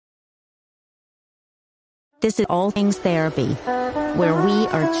This is All Things Therapy, where we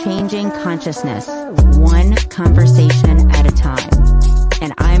are changing consciousness one conversation at a time.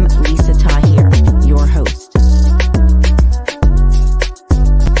 And I'm Lisa Tahir, your host.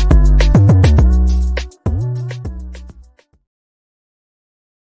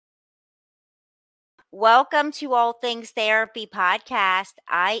 Welcome to All Things Therapy podcast.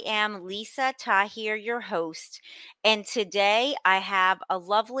 I am Lisa Tahir, your host, and today I have a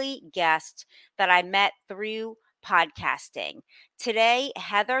lovely guest that I met through podcasting. Today,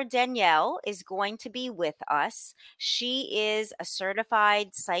 Heather Danielle is going to be with us. She is a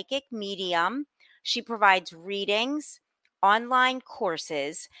certified psychic medium. She provides readings, online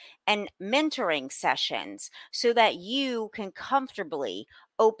courses, and mentoring sessions so that you can comfortably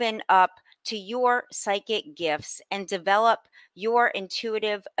open up to your psychic gifts and develop your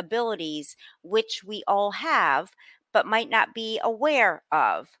intuitive abilities, which we all have, but might not be aware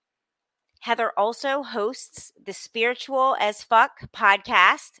of. Heather also hosts the Spiritual as Fuck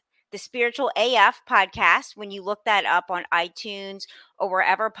podcast, the Spiritual AF podcast, when you look that up on iTunes or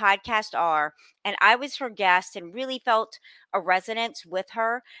wherever podcasts are. And I was her guest and really felt a resonance with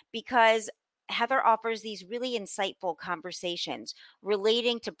her because Heather offers these really insightful conversations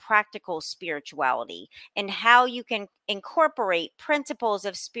relating to practical spirituality and how you can incorporate principles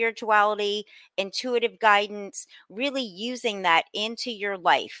of spirituality, intuitive guidance, really using that into your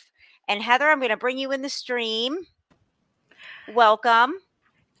life. And Heather, I'm going to bring you in the stream. Welcome.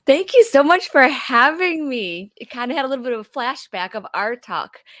 Thank you so much for having me. It kind of had a little bit of a flashback of our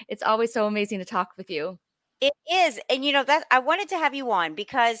talk. It's always so amazing to talk with you. It is. And that I wanted to have you on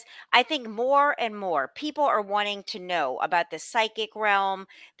because I think more and more people are wanting to know about the psychic realm,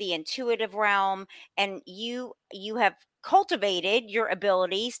 the intuitive realm, and you have cultivated your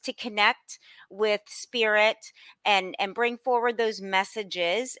abilities to connect with spirit and bring forward those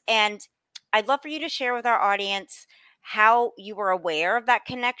messages. And I'd love for you to share with our audience how you were aware of that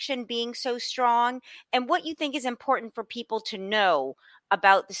connection being so strong and what you think is important for people to know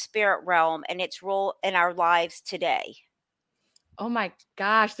about the spirit realm and its role in our lives today. Oh my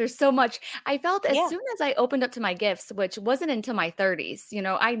gosh, there's so much. I felt as soon as I opened up to my gifts, which wasn't until my 30s,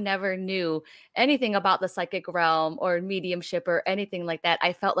 I never knew anything about the psychic realm or mediumship or anything like that.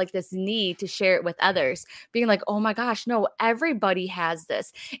 I felt like this need to share it with others, being like, oh my gosh, no, everybody has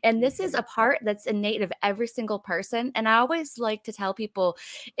this. And this is a part that's innate of every single person. And I always like to tell people,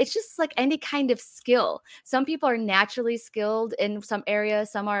 it's just like any kind of skill. Some people are naturally skilled in some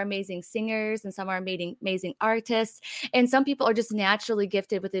areas. Some are amazing singers and some are amazing artists. And some people are just naturally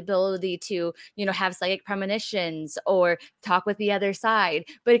gifted with the ability to, have psychic premonitions or talk with the other side,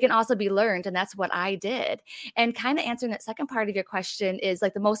 but it can also be learned. And that's what I did. And kind of answering that second part of your question is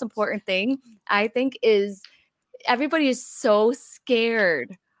like the most important thing I think is everybody is so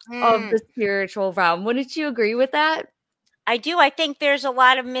scared of the spiritual realm. Wouldn't you agree with that? I do. I think there's a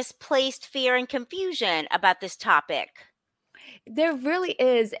lot of misplaced fear and confusion about this topic. There really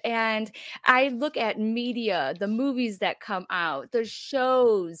is. And I look at media, the movies that come out, the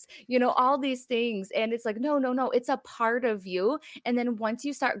shows, all these things. And it's like, no, it's a part of you. And then once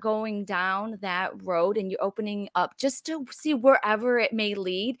you start going down that road and you're opening up just to see wherever it may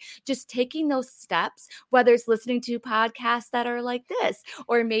lead, just taking those steps, whether it's listening to podcasts that are like this,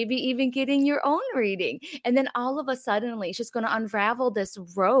 or maybe even getting your own reading. And then all of a sudden, it's just going to unravel this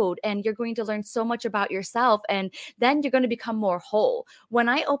road and you're going to learn so much about yourself. And then you're going to become more whole. When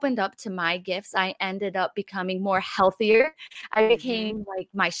I opened up to my gifts, I ended up becoming more healthier. I became like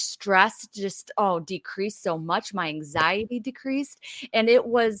my stress just decreased so much. My anxiety decreased. And it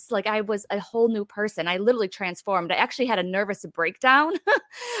was like I was a whole new person. I literally transformed. I actually had a nervous breakdown.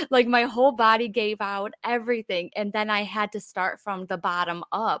 Like my whole body gave out everything. And then I had to start from the bottom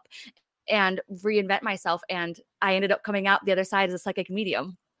up and reinvent myself. And I ended up coming out the other side as a psychic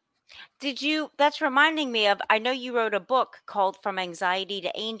medium. That's reminding me of, I know you wrote a book called From Anxiety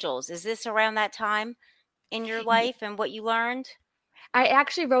to Angels. Is this around that time in your life and what you learned? I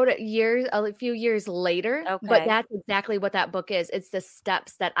actually wrote it a few years later, but that's exactly what that book is. It's the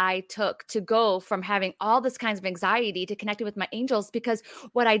steps that I took to go from having all this kinds of anxiety to connecting with my angels, because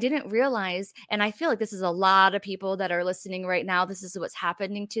what I didn't realize, and I feel like this is a lot of people that are listening right now, this is what's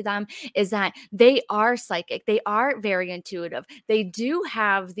happening to them, is that they are psychic. They are very intuitive. They do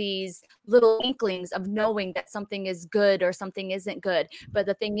have these little inklings of knowing that something is good or something isn't good. But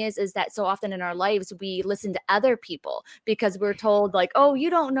the thing is that so often in our lives, we listen to other people because we're told like, oh, you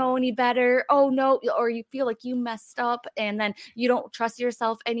don't know any better. Oh, no. Or you feel like you messed up and then you don't trust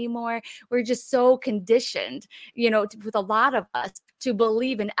yourself anymore. We're just so conditioned, with a lot of us to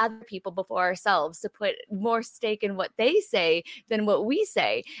believe in other people before ourselves, to put more stake in what they say than what we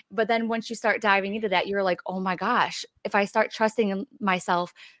say. But then once you start diving into that, you're like, oh my gosh, if I start trusting in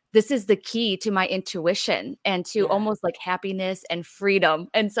myself, this is the key to my intuition and to Yeah. almost like happiness and freedom.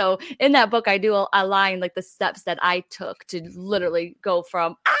 And so in that book, I do align like the steps that I took to literally go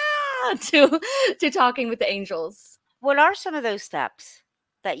from to talking with the angels. What are some of those steps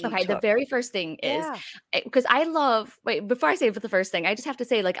that you Okay, the took? very first thing is Yeah. because I love wait, before I say the first thing, I just have to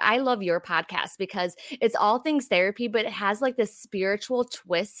say, like, I love your podcast because it's all things therapy, but it has like this spiritual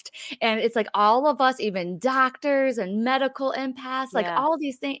twist. And it's like all of us, even doctors and medical empaths, like Yeah. all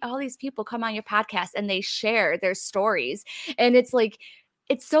these things, all these people come on your podcast and they share their stories. And it's like,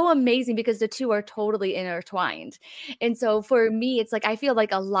 it's so amazing because the two are totally intertwined. And so for me, it's like I feel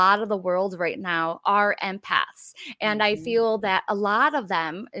like a lot of the world right now are empaths. And I Mhm. feel that a lot of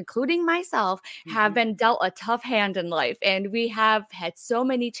them, including myself, have Mhm. been dealt a tough hand in life. And we have had so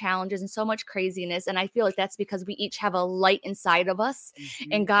many challenges and so much craziness. And I feel like that's because we each have a light inside of us.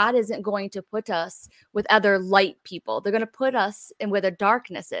 And Mhm. God isn't going to put us with other light people. They're going to put us in where the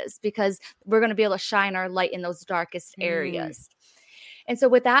darkness is because we're going to be able to shine our light in those darkest Mm. areas. And so,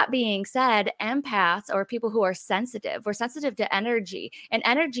 with that being said, empaths or people who are sensitive, we're sensitive to energy, and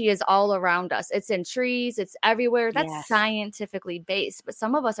energy is all around us. It's in trees, it's everywhere. That's Yes. scientifically based, but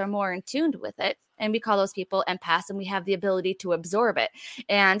some of us are more in tuned with it. And we call those people empaths, and we have the ability to absorb it.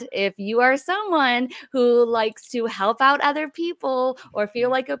 And if you are someone who likes to help out other people or feel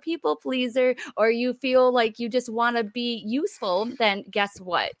Mhm. like a people pleaser, or you feel like you just want to be useful, then guess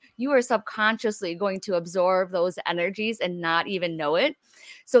what? You are subconsciously going to absorb those energies and not even know it.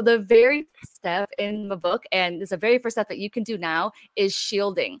 So the very first step in the book, and it's the very first step that you can do now, is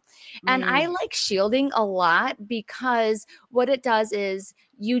shielding. And I Mm. like shielding a lot because what it does is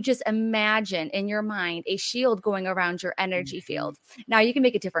you just imagine in your mind a shield going around your energy Mhm. field. Now you can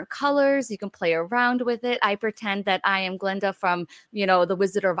make it different colors, you can play around with it. I pretend that I am Glinda from, the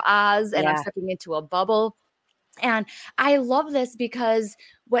Wizard of Oz and I'm Yeah. stepping into a bubble. And I love this because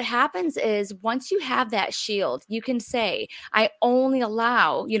what happens is once you have that shield, you can say, I only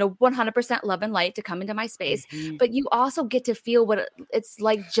allow, 100% love and light to come into my space, Mhm. but you also get to feel what it's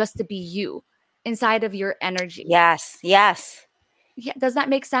like just to be you inside of your energy. Yes. Yes. Yeah, does that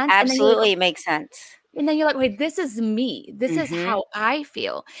make sense? And then you're like, Absolutely, it makes sense. wait, this is me. This is Mhm. how I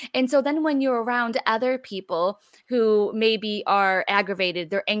feel. And so then when you're around other people who maybe are aggravated,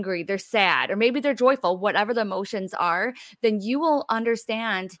 they're angry, they're sad, or maybe they're joyful, whatever the emotions are, then you will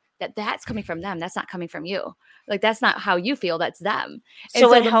understand that that's coming from them. That's not coming from you. Like that's not how you feel, that's them. And So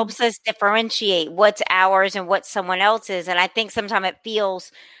so it the helps us differentiate what's ours and what someone else's, and I think sometimes it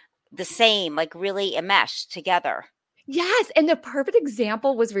feels the same, like really enmeshed together. Yes, and the perfect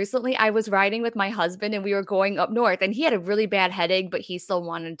example was recently I was riding with my husband and we were going up north and he had a really bad headache, but he still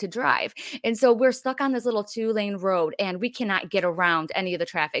wanted to drive. And so we're stuck on this little 2-lane road and we cannot get around any of the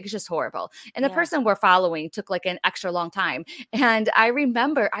traffic. It's just horrible. And the Yeah. person we're following took like an extra long time. And I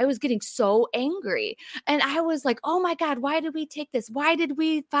remember I was getting so angry. And I was like, oh my God, why did we take this? Why did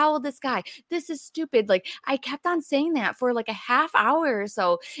we follow this guy? This is stupid. Like I kept on saying that for like a half hour or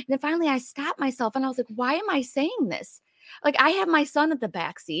so. And then finally I stopped myself and I was like, why am I saying this? Like, I have my son at the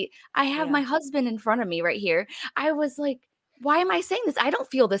back seat. I have Yeah. my husband in front of me right here. I was like, why am I saying this? I don't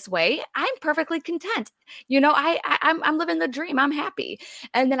feel this way. I'm perfectly content. I'm living the dream. I'm happy.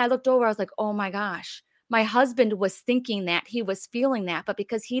 And then I looked over. I was like, oh my gosh. My husband was thinking that he was feeling that, but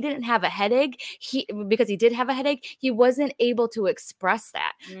because he didn't have a headache, because he did have a headache, he wasn't able to express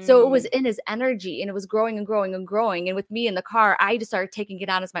that. So it was Mm. in his energy and it was growing and growing and growing. And with me in the car, I just started taking it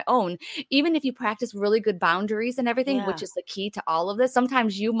on as my own. Even if you practice really good boundaries and everything, which Yeah. is the key to all of this,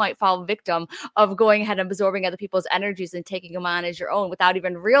 sometimes you might fall victim of going ahead and absorbing other people's energies and taking them on as your own without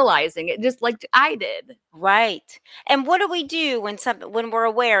even realizing it, just like I did. Right. And what do we do when we're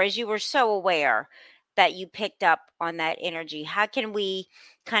aware, as you were so aware that you picked up on that energy? How can we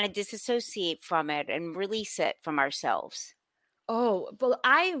kind of disassociate from it and release it from ourselves? Oh, but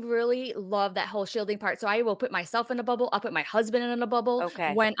I really love that whole shielding part. So I will put myself in a bubble. I'll put my husband in a bubble.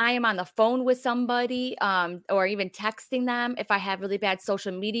 Okay. When I am on the phone with somebody, or even texting them, if I have really bad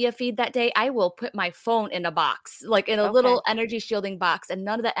social media feed that day, I will put my phone in a box, like in a Okay. little energy shielding box, and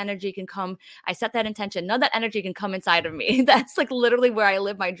none of that energy can come. I set that intention. None of that energy can come inside of me. That's like literally where I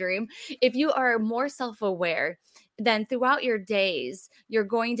live my dream. If you are more self aware, then throughout your days, you're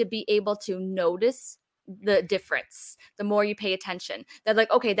going to be able to notice the difference. The more you pay attention, they're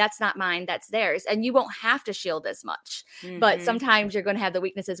like, okay, that's not mine, that's theirs. And you won't have to shield as much. But Mm-hmm. sometimes you're going to have the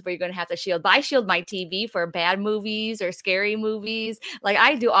weaknesses where you're going to have to shield. But I shield my TV for bad movies or scary movies. Like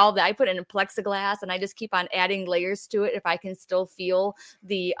I do all that. I put it in plexiglass and I just keep on adding layers to it if I can still feel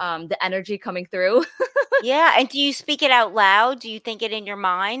the energy coming through. Yeah. And do you speak it out loud? Do you think it in your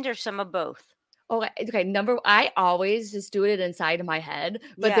mind or some of both? Oh, okay. I always just do it inside of my head,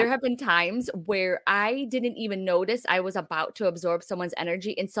 but Yeah. there have been times where I didn't even notice I was about to absorb someone's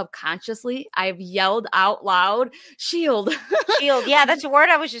energy, and subconsciously I've yelled out loud, "Shield!" Shield. Yeah, that's a word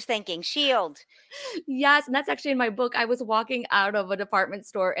I was just thinking. Shield. Yes, and that's actually in my book. I was walking out of a department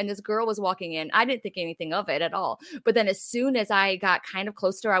store and this girl was walking in. I didn't think anything of it at all. But then as soon as I got kind of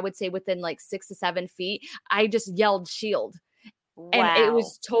close to her, I would say within like 6 to 7 feet, I just yelled shield. And it Wow.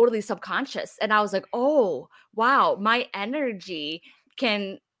 was totally subconscious. And I was like, oh, wow, my energy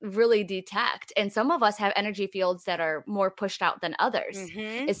can really detect. And some of us have energy fields that are more pushed out than others,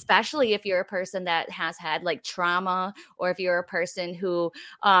 Mm-hmm. especially if you're a person that has had like trauma, or if you're a person who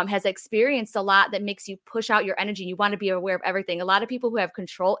has experienced a lot that makes you push out your energy. You want to be aware of everything. A lot of people who have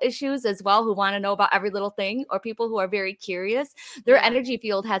control issues as well, who want to know about every little thing, or people who are very curious, their Yeah. energy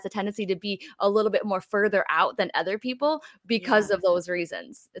field has a tendency to be a little bit more further out than other people because Yeah. of those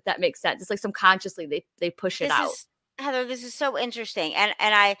reasons, if that makes sense. It's like subconsciously they push it This out. is Heather, this is so interesting.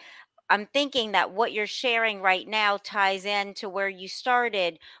 I'm thinking that what you're sharing right now ties in to where you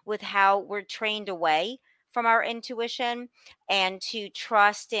started with how we're trained away from our intuition and to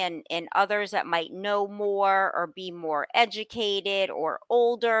trust in others that might know more or be more educated or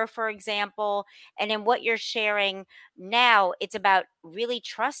older, for example. And in what you're sharing now, it's about really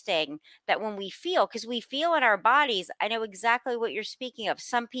trusting that when we feel, because we feel in our bodies, I know exactly what you're speaking of.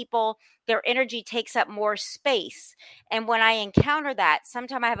 Some people, their energy takes up more space, and when I encounter that,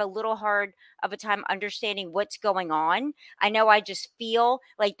 sometimes I have a little hard of a time understanding what's going on. I know I just feel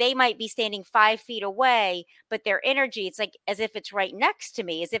like they might be standing 5 feet away, but their energy, it's like as if it's right next to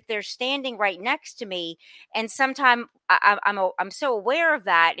me, as if they're standing right next to me. And sometimes I'm so aware of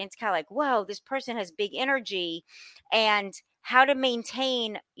that. And it's kind of like, whoa, this person has big energy. And how to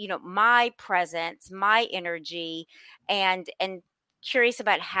maintain, my presence, my energy, and curious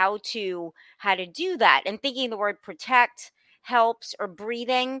about how to do that, and thinking the word protect helps, or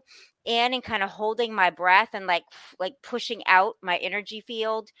breathing in and kind of holding my breath and like pushing out my energy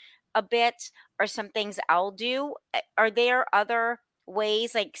field a bit, or some things I'll do. Are there other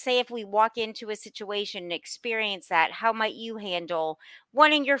ways, like say if we walk into a situation and experience that, how might you handle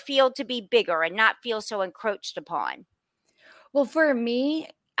wanting your field to be bigger and not feel so encroached upon? Well, for me,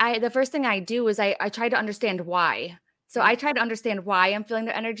 the first thing I do is I try to understand why. So I Mm, try to understand why I'm feeling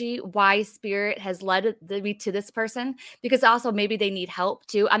their energy, why spirit has led me to this person, because also maybe they need help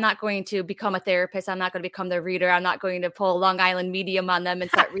too. I'm not going to become a therapist. I'm not going to become their reader. I'm not going to pull Long Island Medium on them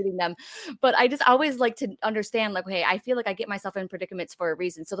and start reading them. But I just always like to understand, like, okay, I feel like I get myself in predicaments for a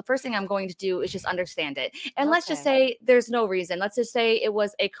reason. So the first thing I'm going to do is just understand it. And let's just okay. say there's no reason. Let's just say it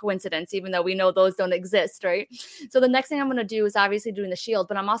was a coincidence, even though we know those don't exist, right? So the next thing I'm going to do is obviously doing the shield,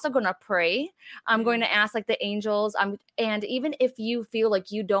 but I'm also going to pray. I'm going Mm, to ask like the angels. And even if you feel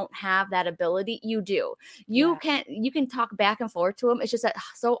like you don't have that ability, you do. yes. You can talk back and forth to them. It's just that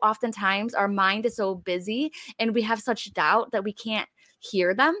so oftentimes our mind is so busy and we have such doubt that we can't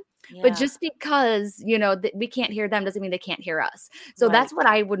hear them. But Yeah. just because, we can't hear them doesn't mean they can't hear us. So Right. that's what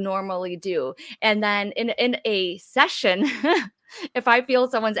I would normally do. And then in a session, if I feel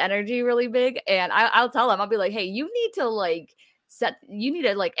someone's energy really big, and I'll tell them, I'll be like, hey, you need to like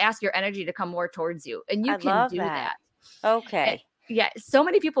ask your energy to come more towards you. And you I can love do that. that. Eh, Okay. yeah, so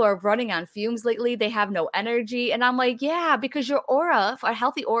many people are running on fumes lately. They have no energy. And I'm like, yeah, because your aura, a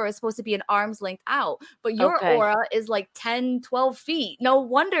healthy aura is supposed to be an arm's length out, but your Okay. aura is like 10, 12 feet. No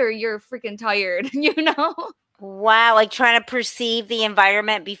wonder you're freaking tired, you know? Wow, like trying to perceive the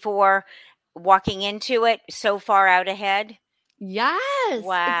environment before walking into it so far out ahead?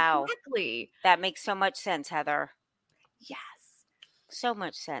 Yes, Wow. exactly. That makes so much sense, Heather. Yes. So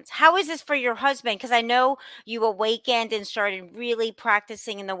much sense. How is this for your husband? Because I know you awakened and started really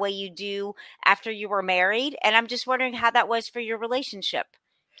practicing in the way you do after you were married. And I'm just wondering how that was for your relationship.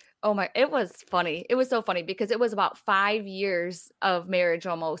 Oh my, it was funny. It was so funny because it was about 5 years of marriage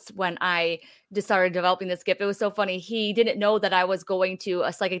almost when I just started developing this gift. It was so funny. He didn't know that I was going to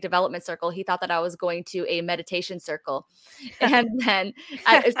a psychic development circle. He thought that I was going to a meditation circle. And then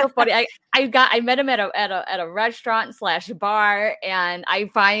it's so funny. I met him at a restaurant slash bar, and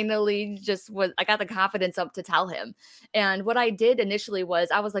I finally I got the confidence up to tell him. And what I did initially was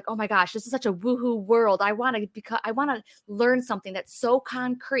I was like, oh my gosh, this is such a woohoo world. I want to learn something that's so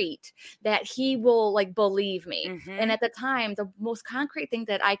concrete concrete that he will like believe me. And Mhm. at the time, the most concrete thing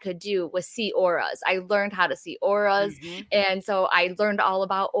that I could do was see auras. I learned how to see auras. Mhm. And so I learned all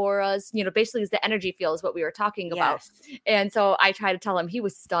about auras. Basically, is the energy field is what we were talking about. Yes. And so I tried to tell him. He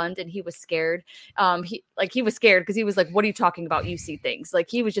was stunned and he was scared. He was scared because he was like, "What are you talking about? You see things." Like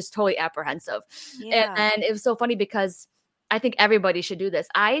he was just totally apprehensive. And Yeah. then it was so funny because I think everybody should do this.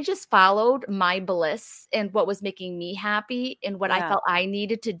 I just followed my bliss and what was making me happy and what I Yeah. felt I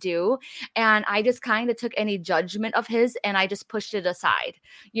needed to do. And I just kind of took any judgment of his and I just pushed it aside,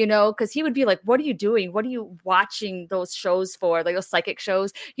 because he would be like, "What are you doing? What are you watching those shows for? Like those psychic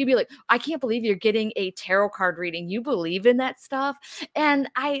shows?" He'd be like, "I can't believe you're getting a tarot card reading. You believe in that stuff?" And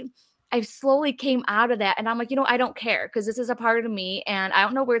I slowly came out of that and I'm like, I don't care because this is a part of me and I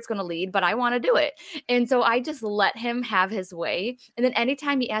don't know where it's going to lead, but I want to do it. And so I just let him have his way. And then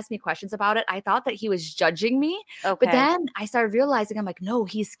anytime he asked me questions about it, I thought that he was judging me. But Okay. then I started realizing, I'm like, no,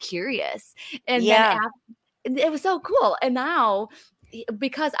 he's curious. And then Yeah. it was so cool. And now,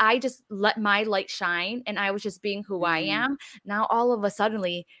 because I just let my light shine and I was just being who I Mm. am, now all of a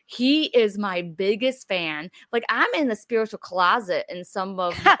suddenly he is my biggest fan. Like I'm in the spiritual closet in some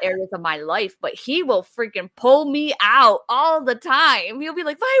of my areas of my life, but he will freaking pull me out all the time. He'll be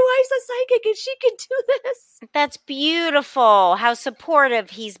like, "My wife's a psychic and she can do this." That's beautiful. How supportive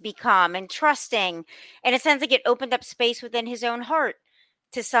he's become and trusting. And it sounds like it opened up space within his own heart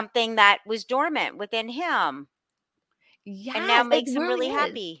to something that was dormant within him and now Yes, it makes him really really is.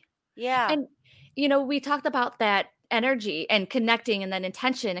 happy. Yeah. And, we talked about that energy and connecting and then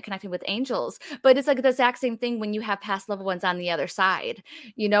intention and connecting with angels. But it's like the exact same thing when you have past loved ones on the other side.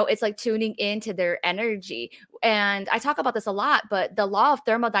 It's like tuning into their energy. And I talk about this a lot, but the law of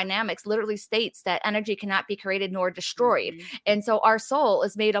thermodynamics literally states that energy cannot be created nor destroyed. Mhm. And so our soul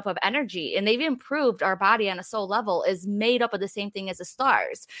is made up of energy, and they've improved our body on a soul level is made up of the same thing as the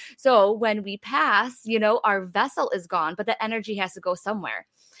stars. So when we pass, our vessel is gone, but the energy has to go somewhere.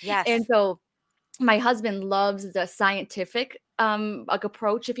 And Yes. so my husband loves the scientific like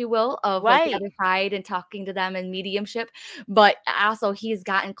approach, if you will, of like the Right. other side and talking to them and mediumship. But also he's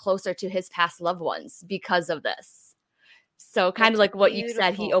gotten closer to his past loved ones because of this. So kind of That's like what you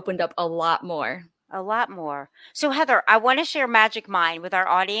said, he beautiful. opened up a lot more. A lot more. So Heather, I want to share Magic Mind with our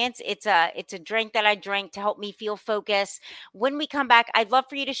audience. It's a drink that I drink to help me feel focused. When we come back, I'd love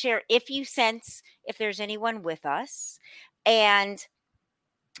for you to share if you sense if there's anyone with us and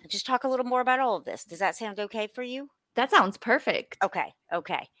just talk a little more about all of this. Does that sound okay for you? That sounds perfect. Okay.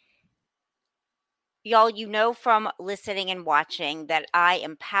 Okay. Y'all, you know from listening and watching that I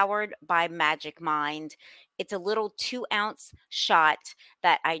am powered by Magic Mind. It's a little 2-ounce shot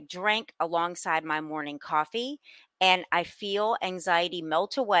that I drink alongside my morning coffee, and I feel anxiety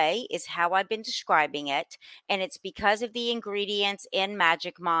melt away, is how I've been describing it. And it's because of the ingredients in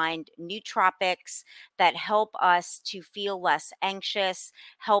Magic Mind, nootropics that help us to feel less anxious,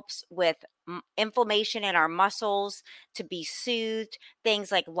 helps with inflammation in our muscles to be soothed,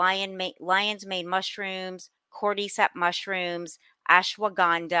 things like lion's mane mushrooms, cordyceps mushrooms,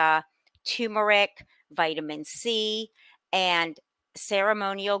 ashwagandha, turmeric, vitamin C, and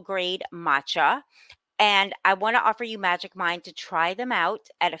ceremonial grade matcha. And I want to offer you Magic Mind to try them out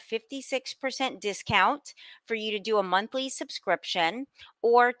at a 56% discount for you to do a monthly subscription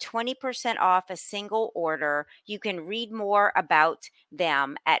or 20% off a single order. You can read more about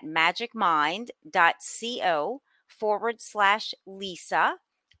them at magicmind.co/Lisa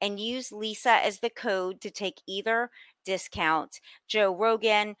and use Lisa as the code to take either discount. Joe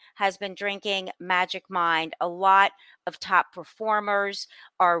Rogan has been drinking Magic Mind. A lot of top performers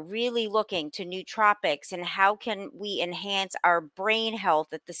are really looking to nootropics and how can we enhance our brain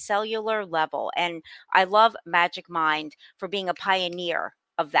health at the cellular level. And I love Magic Mind for being a pioneer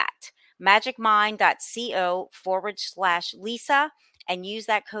of that. magicmind.co/Lisa and use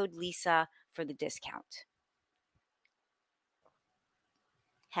that code Lisa for the discount.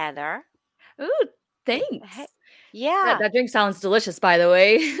 Heather. Ooh, Hey, thanks. That, yeah, that drink sounds delicious, by the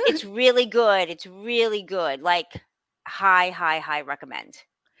way. it's really good. It's really good. Like high recommend.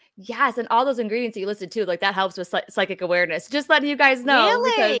 Yes, and all those ingredients that you listed too, like that helps with psychic awareness. Just letting you guys know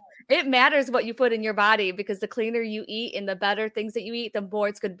because Really? it matters what you put in your body because the cleaner you eat and the better things that you eat, the more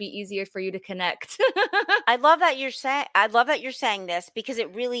it's going to be easier for you to connect. I love that you're saying this because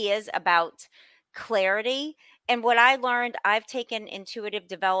it really is about clarity. And what I learned, I've taken intuitive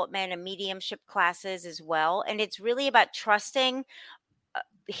development and mediumship classes as well, and it's really about trusting,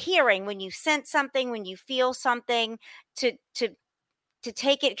 hearing when you sense something, when you feel something, to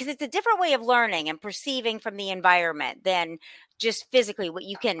take it because it's a different way of learning and perceiving from the environment than just physically what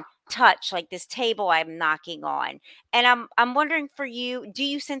you can touch, like this table I'm knocking on. And I'm wondering for you, do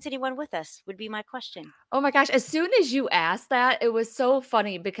you sense anyone with us? Would be my question. Oh my gosh, as soon as you asked that, it was so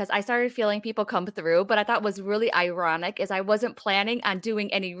funny because I started feeling people come through, but I thought was really ironic is I wasn't planning on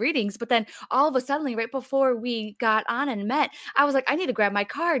doing any readings, but then all of a sudden, right before we got on and met, I was like, I need to grab my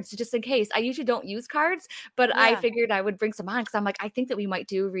cards just in case. I usually don't use cards, but I Yeah. figured I would bring some on because I'm like, I think that we might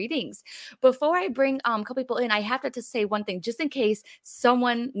do readings. Before I bring a couple people in, I have to just say one thing, just in case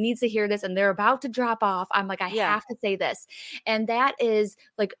someone needs to hear this and they're about to drop off. I'm like, I Yeah. have to say this. And that is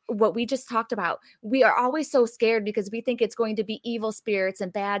like what we just talked about. We are always so scared because we think it's going to be evil spirits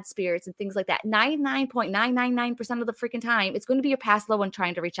and bad spirits and things like that. 99.999% of the freaking time, it's going to be your past loved one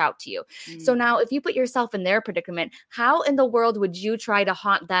trying to reach out to you. So Mm. now, if you put yourself in their predicament, how in the world would you try to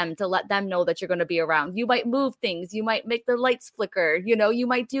haunt them to let them know that you're going to be around? You might move things, you might make the lights flicker, you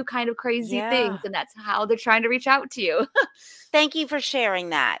might do kind of crazy Yeah. things, and that's how they're trying to reach out to you. Thank you for sharing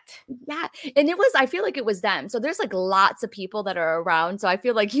that. Yeah, and I feel like it was them. So there's like lots of people that are around. So I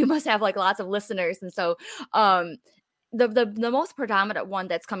feel like you must have like lots of listeners. And so um the most predominant one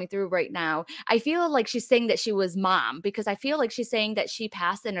that's coming through right now, I feel like she's saying that she was mom because I feel like she's saying that she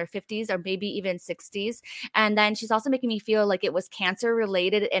passed in her 50s or maybe even 60s. And then she's also making me feel like it was cancer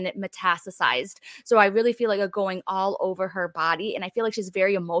related and it metastasized. So I really feel like it going all over her body. And I feel like she's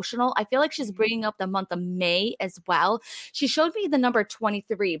very emotional. I feel like she's Mhm. bringing up the month of May as well. She showed me the number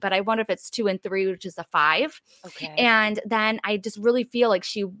 23, but I wonder if it's 2 and 3, which is a 5. Okay. And then I just really feel like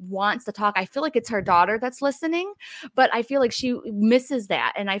she wants to talk. I feel like it's her daughter that's listening, but I feel like she misses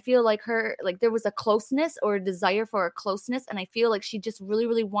that. And I feel like there was a closeness or a desire for a closeness. And I feel like she just really,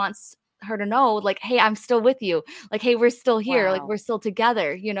 really wants her to know, like, hey, I'm still with you. Like, hey, we're still here. Like, Wow. we're still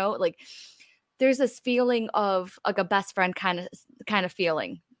together, like there's this feeling of like a best friend kind of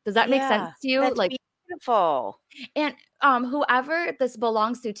feeling. Does that make sense Yeah. to you? That's Like, beautiful. and whoever this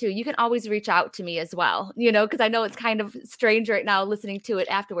belongs to too, you can always reach out to me as well, because I know it's kind of strange right now listening to it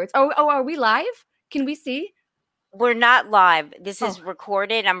afterwards. Oh, are we live? Can we see? We're not live. This Oh, is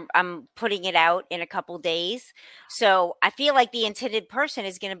recorded. I'm putting it out in a couple days. So I feel like the intended person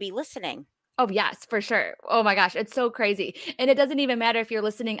is going to be listening. oh, yes, for sure. Oh my gosh, it's so crazy. And it doesn't even matter if you're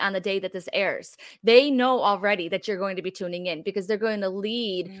listening on the day that this airs. They know already that you're going to be tuning in because they're going to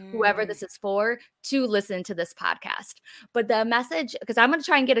lead whoever Mm. this is for to listen to this podcast. But the message, because I'm going to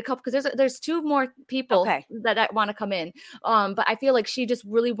try and get a couple, because there's two more people Okay. that want to come in. But I feel like she just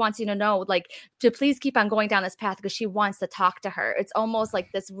really wants you to know, like, to please keep on going down this path because she wants to talk to her. It's almost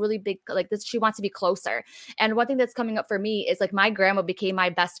like this really big, like this. She wants to be closer. And one thing that's coming up for me is like my grandma became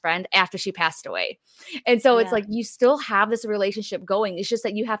my best friend after she passed away. And so it's Yeah. like you still have this relationship going. It's just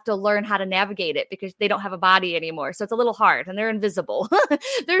that you have to learn how to navigate it because they don't have a body anymore. So it's a little hard and they're invisible.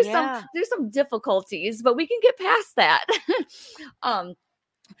 there's some Yeah. there's some difficulties, but we can get past that. um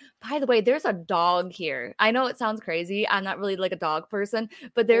by the way, there's a dog here. I know it sounds crazy. I'm not really like a dog person,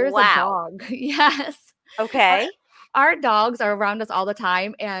 but there is a Wow. dog. Yes. Our, Okay. our dogs are around us all the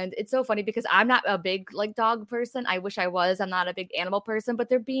time. And it's so funny because I'm not a big like dog person. I wish I was. I'm not a big animal person, but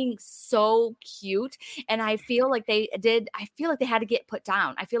they're being so cute. And I feel like they had to get put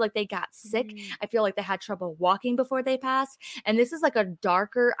down. I feel like they got sick. Mm. I feel like they had trouble walking before they passed. And this is like I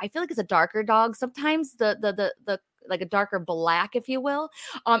feel like it's a darker dog. Sometimes the like a darker black, if you will.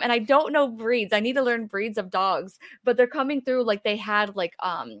 And I don't know breeds. I need to learn breeds of dogs, but they're coming through like they had like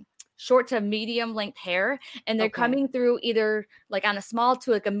short to medium length hair, and they're Okay. coming through either like on a small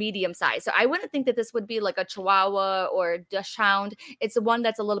to like a medium size. So I wouldn't think that this would be like a Chihuahua or a Dachshund. It's the one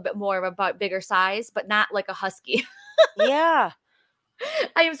that's a little bit more of a bigger size, but not like a husky. Yeah.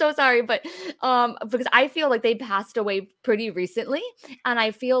 I am so sorry, but because I feel like they passed away pretty recently, and I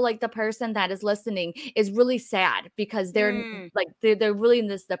feel like the person that is listening is really sad because Mm. they're really in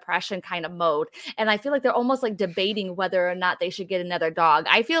this depression kind of mode, and I feel like they're almost like debating whether or not they should get another dog.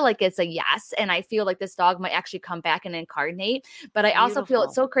 I feel like it's a yes, and I feel like this dog might actually come back and incarnate, but I also feel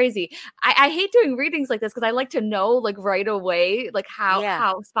it's Beautiful. so crazy. I hate doing readings like this because I like to know like right away like Yeah.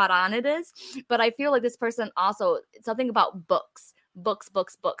 how spot on it is, but I feel like this person also something about books.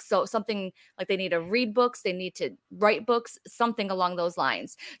 So something like they need to read books, they need to write books, something along those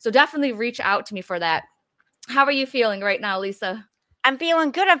lines. So definitely reach out to me for that. How are you feeling right now, Lisa? I'm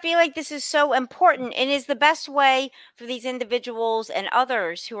feeling good. I feel like this is so important and is the best way for these individuals and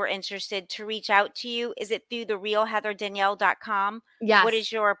others who are interested to reach out to you. Is it through the realheatherdanielle.com? What is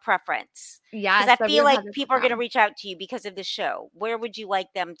Yes. your preference? Because Yes, I the feel real like people are going to heather.com. reach out to you because of the show. Where would you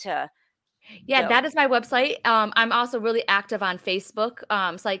like them to Yeah, So, that is my website. I'm also really active on Facebook,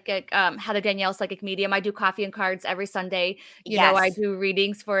 psychic, Heather Danielle Psychic Medium. I do coffee and cards every Sunday. I yes. do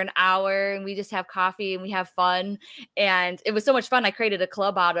readings for an hour and we just have coffee and we have fun. And it was so much fun. I created a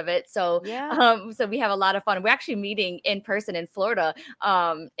club out of it. So, Yeah. so we have a lot of fun. We're actually meeting in person in Florida,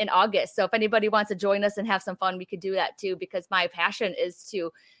 in August. So if anybody wants to join us and have some fun, we could do that too, because my passion is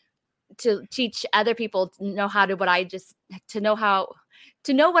to teach other people to know how to what I just to know how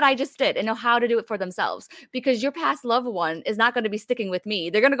to know what I just did and know how to do it for themselves, because your past loved one is not going to be sticking with me.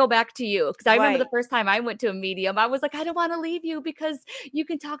 They're going to go back to you. Because I remember the Right. first time I went to a medium, I was like, I don't want to leave you because you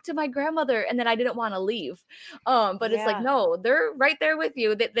can talk to my grandmother, and then I didn't want to leave. But it's like, Yeah. no, they're right there with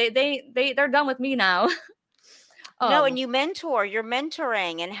you. They're done with me now. No, and um you're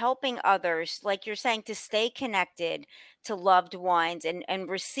mentoring and helping others, like you're saying, to stay connected to loved ones and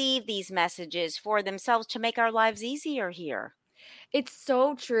receive these messages for themselves to make our lives easier here. It's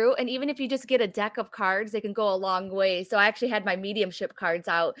so true. And even if you just get a deck of cards, they can go a long way. So I actually had my mediumship cards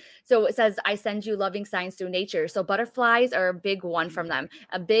out. So it says, I send you loving signs through nature. So butterflies are a big one from Mhm. them.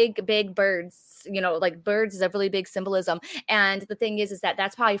 A big birds, like birds is a really big symbolism. And the thing is that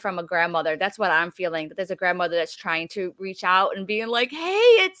that's probably from a grandmother. That's what I'm feeling. That there's a grandmother that's trying to reach out and being like, hey,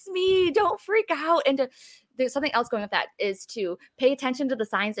 it's me. Don't freak out. And there's something else going with that is to pay attention to the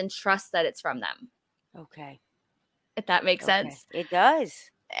signs and trust that it's from them, Okay. if that makes Okay. sense. It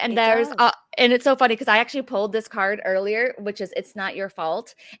does. And It there's does. and it's so funny because I actually pulled this card earlier, which is it's not your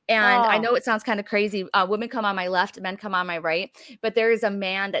fault. And I Oh, know it sounds kind of crazy. Women come on my left, men come on my right, but there is a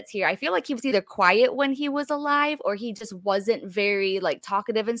man that's here. I feel like he was either quiet when he was alive or he just wasn't very like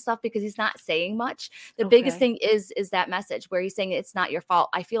talkative and stuff because he's not saying much. The biggest okay. thing is that message where he's saying it's not your fault.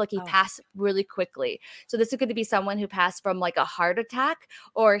 I feel like he Oh, passed really quickly. So this is going to be someone who passed from like a heart attack,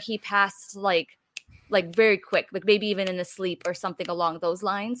 or he passed like very quick, like maybe even in a sleep or something along those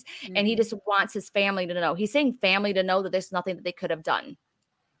lines. And he mhm. just wants his family to know. He's saying family to know that there's nothing that they could have done.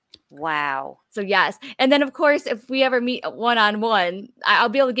 Wow. So yes. And then of course, if we ever meet one on one, I'll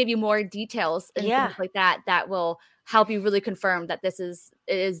be able to give you more details and Yeah. things like that that will help you really confirm that it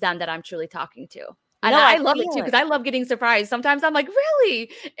is them that I'm truly talking to. And No, I I love it feel too it. because I love getting surprised. Sometimes I'm like,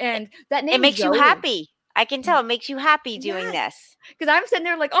 really? And that It name makes you Joey. happy. I can tell it makes you happy doing Yes. this. Because I'm sitting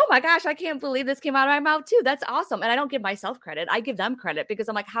there like, oh my gosh, I can't believe this came out of my mouth too. That's awesome. And I don't give myself credit. I give them credit because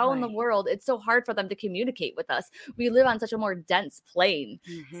I'm like, how in the Right. world? It's so hard for them to communicate with us. We live on such a more dense plane.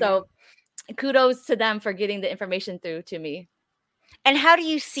 Mhm. So kudos to them for getting the information through to me. And how do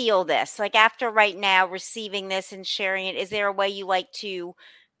you seal this? Like after right now receiving this and sharing it, is there a way you like to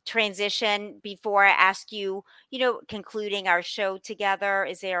transition before I ask you, concluding our show together?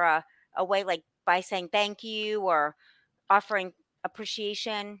 Is there a way like by saying thank you or offering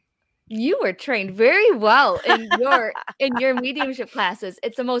appreciation? You were trained very well in your mediumship classes.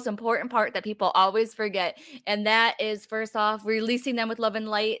 It's the most important part that people always forget. And that is first off, releasing them with love and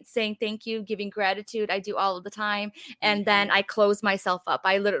light, saying thank you, giving gratitude. I do all of the time. And then Mhm. I close myself up.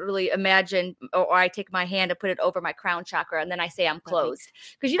 I literally imagine or I take my hand and put it over my crown chakra and then I say I'm That makes closed.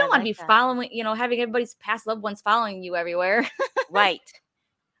 Because you I don't want to like be that. following, having everybody's past loved ones following you everywhere. Right.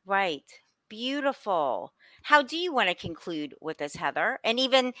 Right. Beautiful. How do you want to conclude with this, Heather? And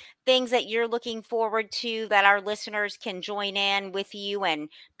even things that you're looking forward to that our listeners can join in with you and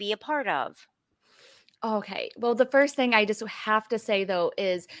be a part of? Okay. Well, the first thing I just have to say though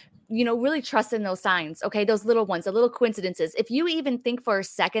is, really trust in those signs. Okay. Those little ones, the little coincidences. If you even think for a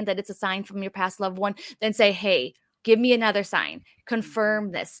second that it's a sign from your past loved one, then say, hey, give me another sign. Mhm.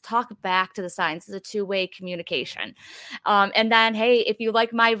 Confirm this. Talk back to the signs. It's a two-way communication. And then, hey, if you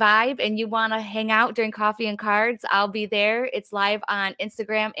like my vibe and you want to hang out during coffee and cards, I'll be there. It's live on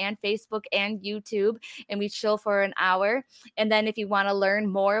Instagram and Facebook and YouTube, and we chill for an hour. And then if you want to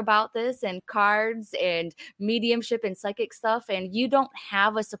learn more about this and cards and mediumship and psychic stuff, and you don't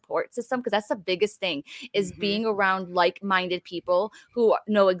have a support system, because that's the biggest thing, is Mhm. being around like-minded people who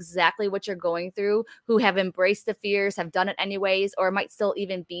know exactly what you're going through, who have embraced the fears, have done it anyways, or might still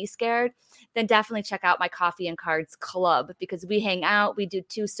even be scared, then definitely check out my Coffee and Cards Club, because we hang out. We do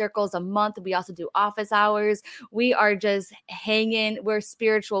 2 circles a month. We also do office hours. We are just hanging. We're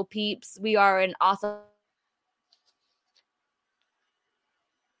spiritual peeps. We are an awesome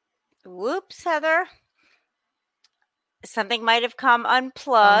Whoops, Heather. Something might have come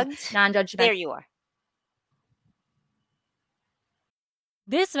unplugged. non-judgmental. There you are.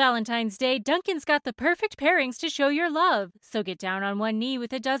 This Valentine's Day, Dunkin's got the perfect pairings to show your love. So get down on one knee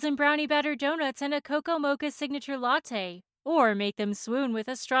with a dozen brownie batter donuts and a cocoa mocha signature latte. Or make them swoon with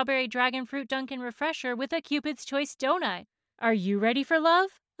a strawberry dragon fruit Dunkin' refresher with a Cupid's Choice donut. Are you ready for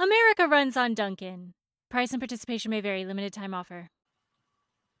love? America runs on Dunkin'. Price and participation may vary. Limited time offer.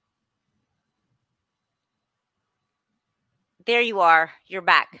 There you are. You're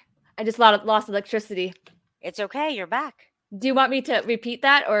back. I just lost electricity. It's okay. You're back. Do you want me to repeat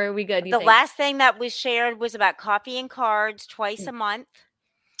that, or are we good? You The think? last thing that was shared was about coffee and cards twice a month.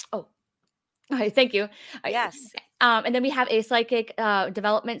 Oh, okay, thank you. Yes. And then we have a psychic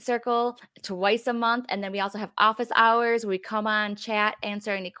development circle twice a month. And then we also have office hours where we come on, chat, answer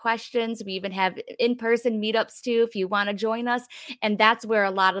any questions. We even have in-person meetups too, if you want to join us. And that's where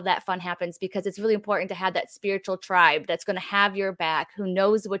a lot of that fun happens, because it's really important to have that spiritual tribe that's going to have your back, who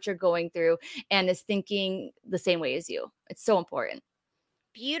knows what you're going through and is thinking the same way as you. It's so important.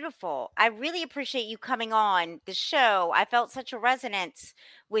 Beautiful. I really appreciate you coming on the show. I felt such a resonance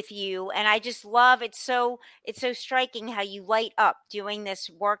with you, and I just love it's so striking how you light up doing this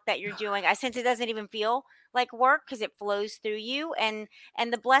work that you're doing. I sense it doesn't even feel like work because it flows through you, and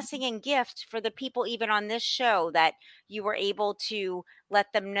the blessing and gift for the people even on this show that you were able to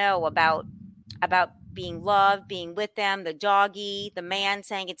let them know about being loved, being with them, the doggy, the man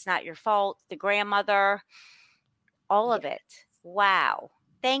saying it's not your fault, the grandmother, all of it. Wow.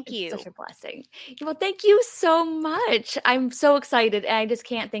 Thank It's you. such a blessing. Well, thank you so much. I'm so excited, and I just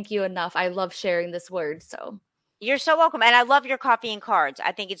can't thank you enough. I love sharing this word. So, You're so welcome. And I love your coffee and cards.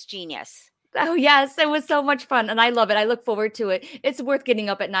 I think it's genius. oh yes, it was so much fun, and I love it. I look forward to it. It's worth getting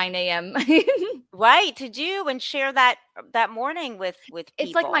up at 9 a.m. Right. To do and share that morning with people.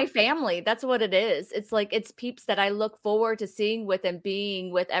 It's like my family. That's what it is. It's like it's peeps that I look forward to seeing with and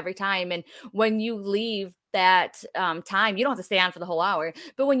being with every time. And when you leave that time, you don't have to stay on for the whole hour,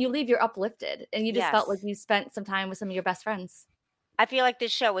 but when you leave, you're uplifted, and you just felt like Yes. you spent some time with some of your best friends. I feel like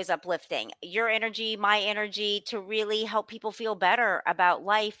this show is uplifting. Your energy, my energy to really help people feel better about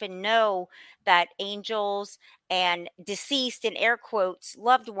life and know that angels and deceased, in air quotes,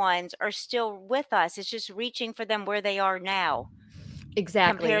 loved ones are still with us. It's just reaching for them where they are now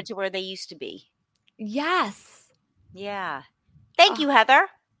Exactly. compared to where they used to be. Yes. Yeah. Thank Oh, you, Heather.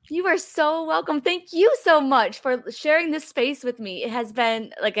 you are so welcome. Thank you so much for sharing this space with me. It has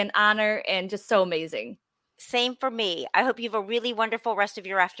been like an honor and just so amazing. Same for me. I hope you have a really wonderful rest of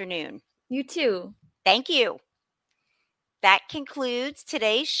your afternoon. You too. Thank you. That concludes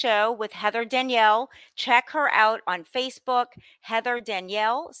today's show with Heather Danielle. Check her out on Facebook, Heather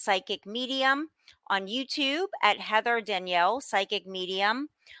Danielle, Psychic Medium, on YouTube at Heather Danielle, Psychic Medium,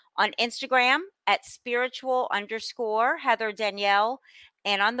 on Instagram at spiritual_Heather Danielle,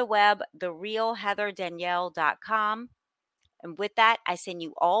 and on the web, therealheatherdanielle.com. And with that, I send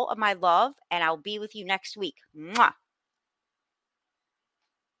you all of my love, and I'll be with you next week. Mwah.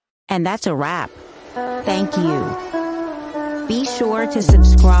 And that's a wrap. Thank you. Be sure to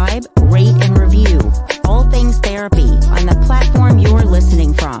subscribe, rate, and review All Things Therapy on the platform you're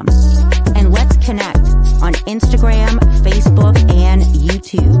listening from. And let's connect on Instagram, Facebook, and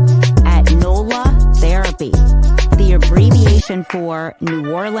YouTube at NOLA Therapy, the abbreviation for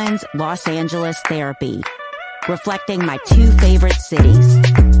New Orleans, Los Angeles Therapy, reflecting my two favorite cities.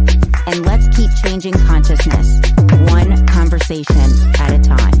 And let's keep changing consciousness, one conversation at a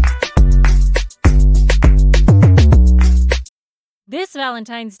time. This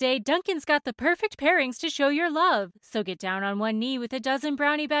Valentine's Day, Dunkin's got the perfect pairings to show your love. So get down on one knee with a dozen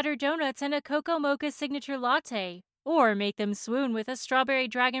brownie batter donuts and a cocoa mocha signature latte. Or make them swoon with a strawberry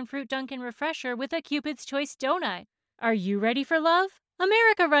dragon fruit Dunkin' refresher with a Cupid's Choice donut. Are you ready for love?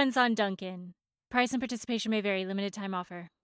 America runs on Dunkin'. Price and participation may vary. Limited time offer.